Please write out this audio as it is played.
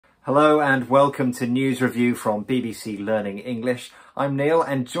Hello and welcome to News Review from BBC Learning English. I'm Neil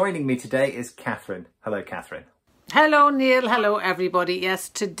and joining me today is Catherine. Hello, Catherine. Hello, Neil. Hello, everybody. Yes,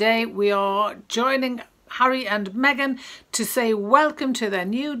 today we are joining Harry and Meghan to say welcome to their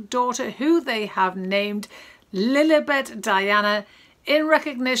new daughter, who they have named Lilibet Diana, in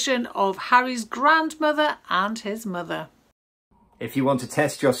recognition of Harry's grandmother and his mother. If you want to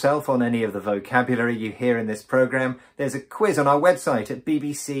test yourself on any of the vocabulary you hear in this programme, there's a quiz on our website at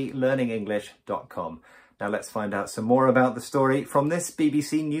bbclearningenglish.com. Now let's find out some more about the story from this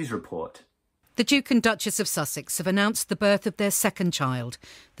BBC News report. The Duke and Duchess of Sussex have announced the birth of their second child.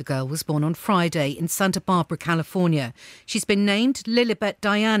 The girl was born on Friday in Santa Barbara, California. She's been named Lilibet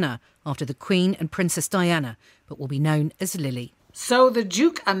Diana after the Queen and Princess Diana, but will be known as Lili. So the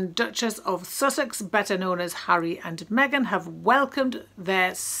Duke and Duchess of Sussex, better known as Harry and Meghan, have welcomed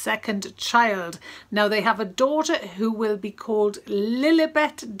their second child. Now they have a daughter who will be called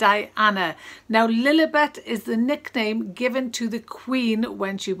Lilibet Diana. Now Lilibet is the nickname given to the Queen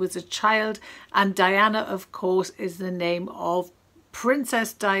when she was a child, and Diana, of course, is the name of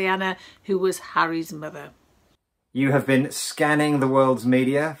Princess Diana, who was Harry's mother. You have been scanning the world's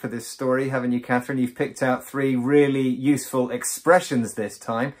media for this story, haven't you, Catherine? You've picked out 3 really useful expressions this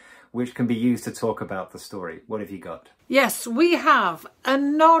time, which can be used to talk about the story. What have you got? Yes, we have a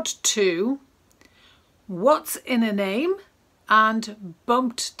nod to, what's in a name, and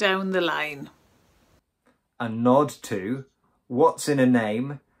bumped down the line. A nod to, what's in a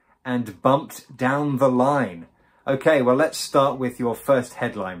name, and bumped down the line. OK, well, let's start with your first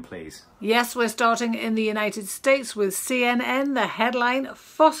headline, please. Yes, we're starting in the United States with CNN. The headline,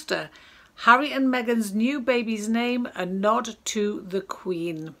 Foster, Harry and Meghan's new baby's name, a nod to the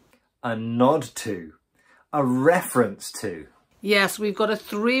Queen. A nod to. A reference to. Yes, we've got a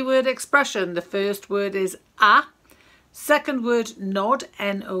 3-word expression. The first word is a. Second word, nod,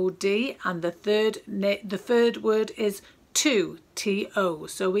 N-O-D. And the third word is to, T-O.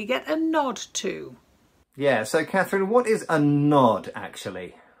 So we get a nod to. Yeah, so Catherine, what is a nod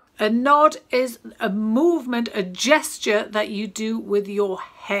actually? A nod is a movement, a gesture that you do with your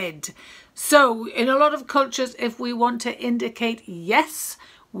head. So in a lot of cultures, if we want to indicate yes,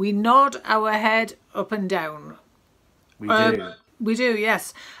 we nod our head up and down. We do. We do,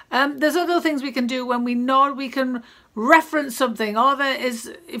 yes. There's other things we can do when we nod. We can reference something. Or there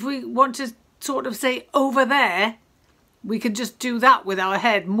is, if we want to sort of say over there, we can just do that with our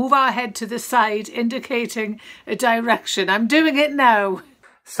head. Move our head to the side, indicating a direction. I'm doing it now.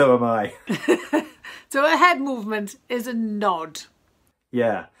 So am I. So a head movement is a nod.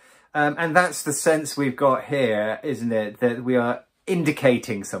 Yeah. And that's the sense we've got here, isn't it? That we are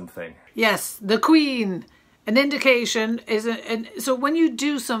indicating something. Yes, the Queen. An indication is so when you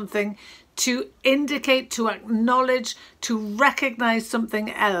do something to indicate, to acknowledge, to recognise something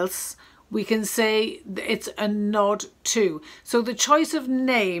else, we can say it's a nod to. So the choice of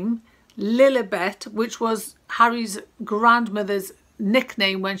name, Lilibet, which was Harry's grandmother's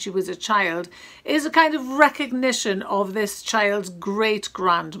nickname when she was a child, is a kind of recognition of this child's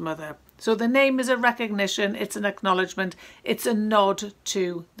great-grandmother. So the name is a recognition, it's an acknowledgement, it's a nod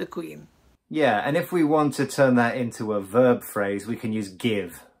to the Queen. Yeah, and if we want to turn that into a verb phrase, we can use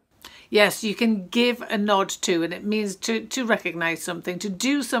give. Yes, you can give a nod to, and it means to recognise something, to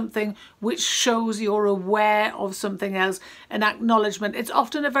do something which shows you're aware of something else, an acknowledgement. It's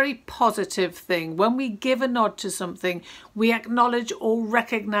often a very positive thing. When we give a nod to something, we acknowledge or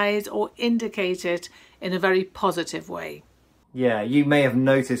recognise or indicate it in a very positive way. Yeah, you may have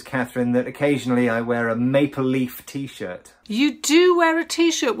noticed, Catherine, that occasionally I wear a maple leaf t-shirt. You do wear a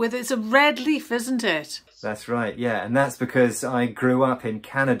t-shirt with it's a red leaf, isn't it? That's right, yeah, and that's because I grew up in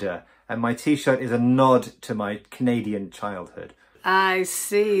Canada. And my t-shirt is a nod to my Canadian childhood. I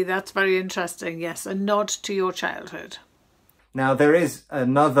see. That's very interesting. Yes, a nod to your childhood. Now, there is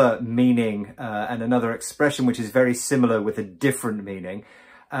another meaning and another expression which is very similar with a different meaning.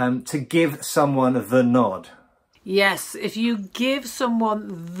 To give someone the nod. Yes, if you give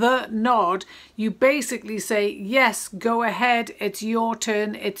someone the nod, you basically say, yes, go ahead, it's your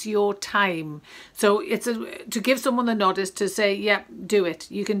turn, it's your time. So to give someone the nod is to say, yeah, do it,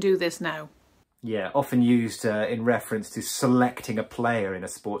 you can do this now. Yeah, often used in reference to selecting a player in a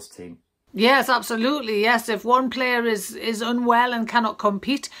sports team. Yes, absolutely, yes. If one player is unwell and cannot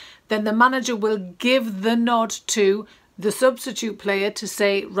compete, then the manager will give the nod to the substitute player to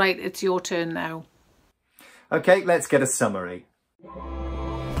say, right, it's your turn now. OK, let's get a summary.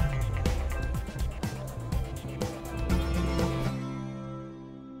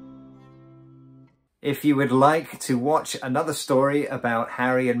 If you would like to watch another story about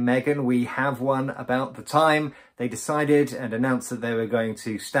Harry and Meghan, we have one about the time they decided and announced that they were going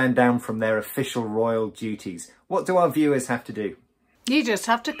to stand down from their official royal duties. What do our viewers have to do? You just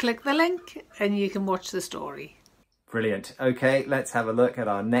have to click the link and you can watch the story. Brilliant. Okay, let's have a look at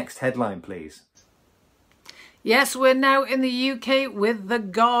our next headline, please. Yes, we're now in the UK with The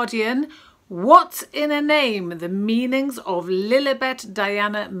Guardian. What's in a name? The meanings of Lilibet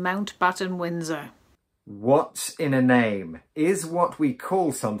Diana Mountbatten-Windsor. What's in a name? Is what we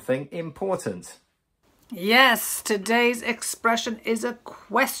call something important? Yes, today's expression is a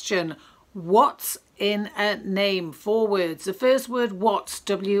question. What's in a name? 4 words. The first word, what's,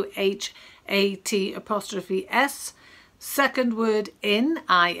 W-H-A-T apostrophe S. Second word, in,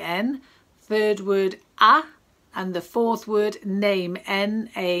 I-N. Third word, a. And the fourth word, name,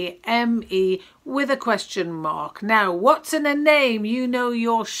 N-A-M-E, with a question mark. Now, what's in a name? You know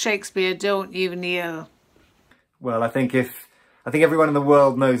your Shakespeare, don't you, Neil? Well, I think everyone in the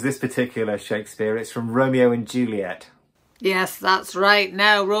world knows this particular Shakespeare. It's from Romeo and Juliet. Yes, that's right.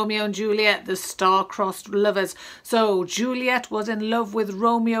 Now, Romeo and Juliet, the star-crossed lovers. So, Juliet was in love with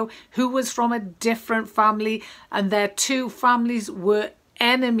Romeo, who was from a different family, and their two families were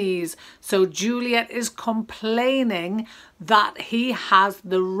enemies. So Juliet is complaining that he has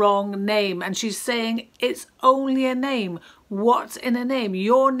the wrong name, and she's saying it's only a name. What's in a name?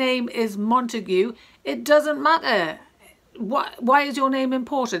 Your name is Montague. It doesn't matter. Why is your name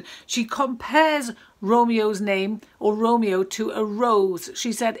important? She compares Romeo's name, or Romeo, to a rose.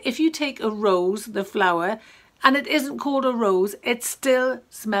 She said, if you take a rose, the flower, and it isn't called a rose, it still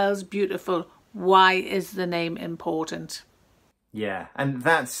smells beautiful. Why is the name important? Yeah, and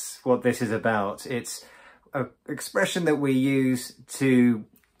that's what this is about. It's an expression that we use to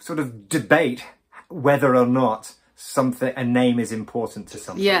sort of debate whether or not a name is important to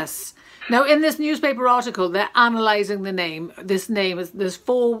something. Yes. Now, in this newspaper article, they're analysing the name. This name, there's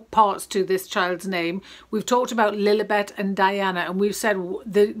 4 parts to this child's name. We've talked about Lilibet and Diana, and we've said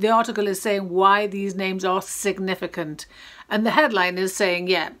the article is saying why these names are significant. And the headline is saying,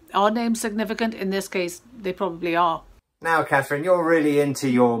 yeah, are names significant? In this case, they probably are. Now, Catherine, you're really into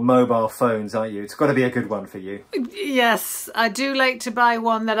your mobile phones, aren't you? It's got to be a good one for you. Yes, I do like to buy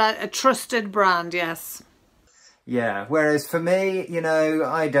one a trusted brand, yes. Yeah, whereas for me, you know,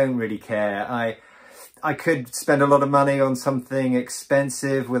 I don't really care. I could spend a lot of money on something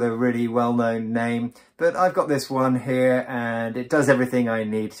expensive with a really well-known name, but I've got this one here and it does everything I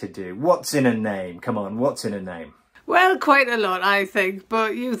need to do. What's in a name? Come on, what's in a name? Well, quite a lot, I think,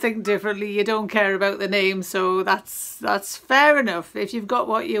 but you think differently. You don't care about the name, so that's fair enough if you've got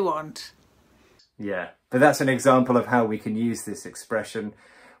what you want. Yeah, but that's an example of how we can use this expression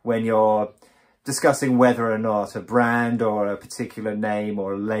when you're discussing whether or not a brand or a particular name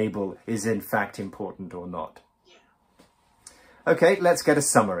or a label is in fact important or not. Okay, let's get a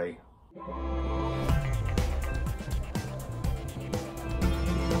summary.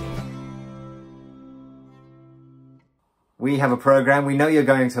 We have a programme we know you're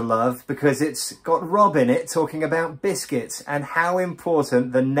going to love because it's got Rob in it talking about biscuits and how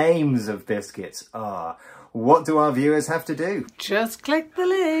important the names of biscuits are. What do our viewers have to do? Just click the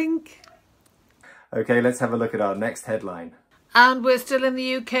link. Okay, let's have a look at our next headline. And we're still in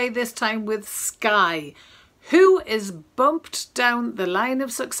the UK, this time with Sky. Who is bumped down the line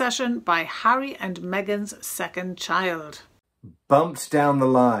of succession by Harry and Meghan's second child? Bumped down the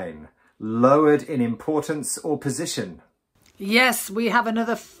line. Lowered in importance or position. Yes, we have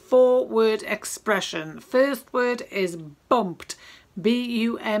another 4-word expression. First word is bumped,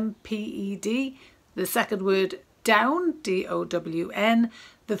 B-U-M-P-E-D. The second word, down, D-O-W-N.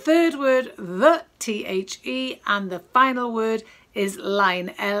 The third word, the, T-H-E. And the final word is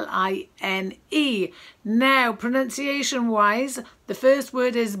line, L-I-N-E. Now, pronunciation-wise, the first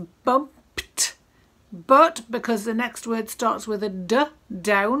word is bumped. But because the next word starts with a D,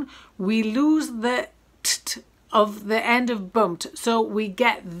 down, we lose the t of the end of bumped. So we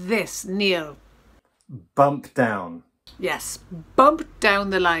get this, Neil. Bump down. Yes, bumped down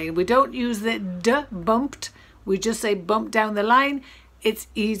the line. We don't use the D, bumped. We just say bump down the line. It's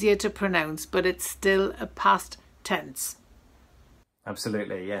easier to pronounce, but it's still a past tense.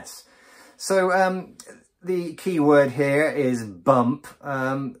 Absolutely, yes. So the key word here is bump.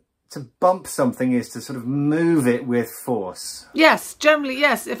 To bump something is to sort of move it with force. Yes, generally,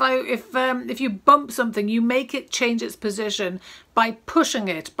 yes. If you bump something, you make it change its position by pushing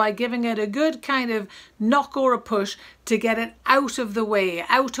it, by giving it a good kind of knock or a push to get it out of the way,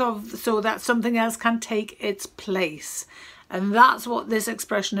 so that something else can take its place. And that's what this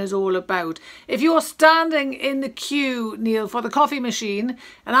expression is all about. If you're standing in the queue, Neil, for the coffee machine,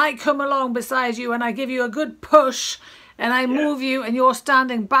 and I come along beside you and I give you a good push and I move you and you're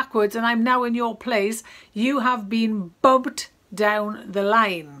standing backwards and I'm now in your place, you have been bumped down the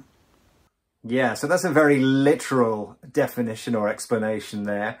line. Yeah, so that's a very literal definition or explanation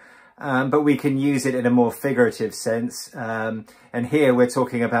there. But we can use it in a more figurative sense. And here we're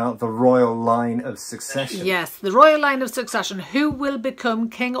talking about the royal line of succession. Yes, the royal line of succession. Who will become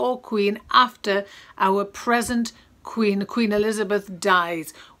king or queen after our present Queen Elizabeth,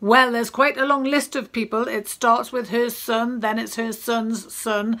 dies? Well, there's quite a long list of people. It starts with her son, then it's her son's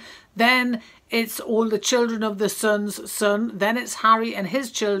son, then it's all the children of the son's son, then it's Harry and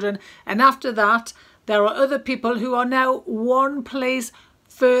his children, and after that there are other people who are now one place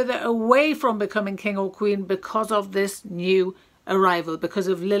further away from becoming king or queen because of this new arrival, because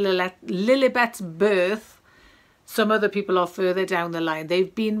of Lilibet's birth. Some other people are further down the line.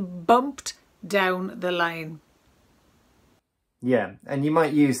 They've been bumped down the line. Yeah, and you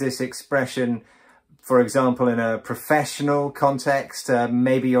might use this expression, for example, in a professional context.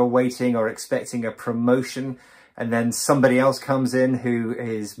 Maybe you're waiting or expecting a promotion and then somebody else comes in who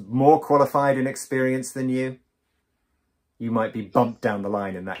is more qualified and experienced than you. You might be bumped down the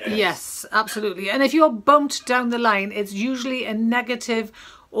line in that case. Yes, absolutely. And if you're bumped down the line, it's usually a negative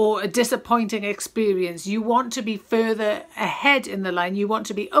or a disappointing experience. You want to be further ahead in the line. You want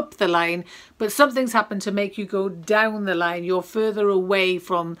to be up the line, but something's happened to make you go down the line. You're further away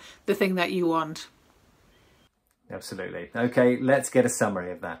from the thing that you want. Absolutely. Okay, let's get a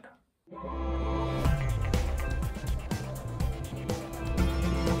summary of that.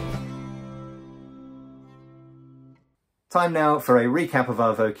 Time now for a recap of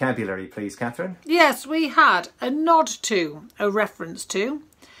our vocabulary, please, Catherine. Yes, we had a nod to, a reference to.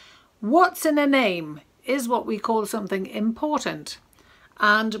 What's in a name is what we call something important.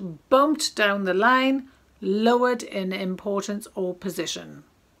 And bumped down the line, lowered in importance or position.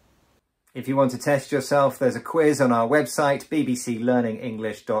 If you want to test yourself, there's a quiz on our website,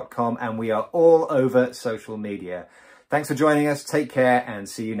 bbclearningenglish.com, and we are all over social media. Thanks for joining us. Take care and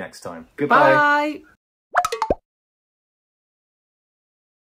see you next time. Goodbye. Bye.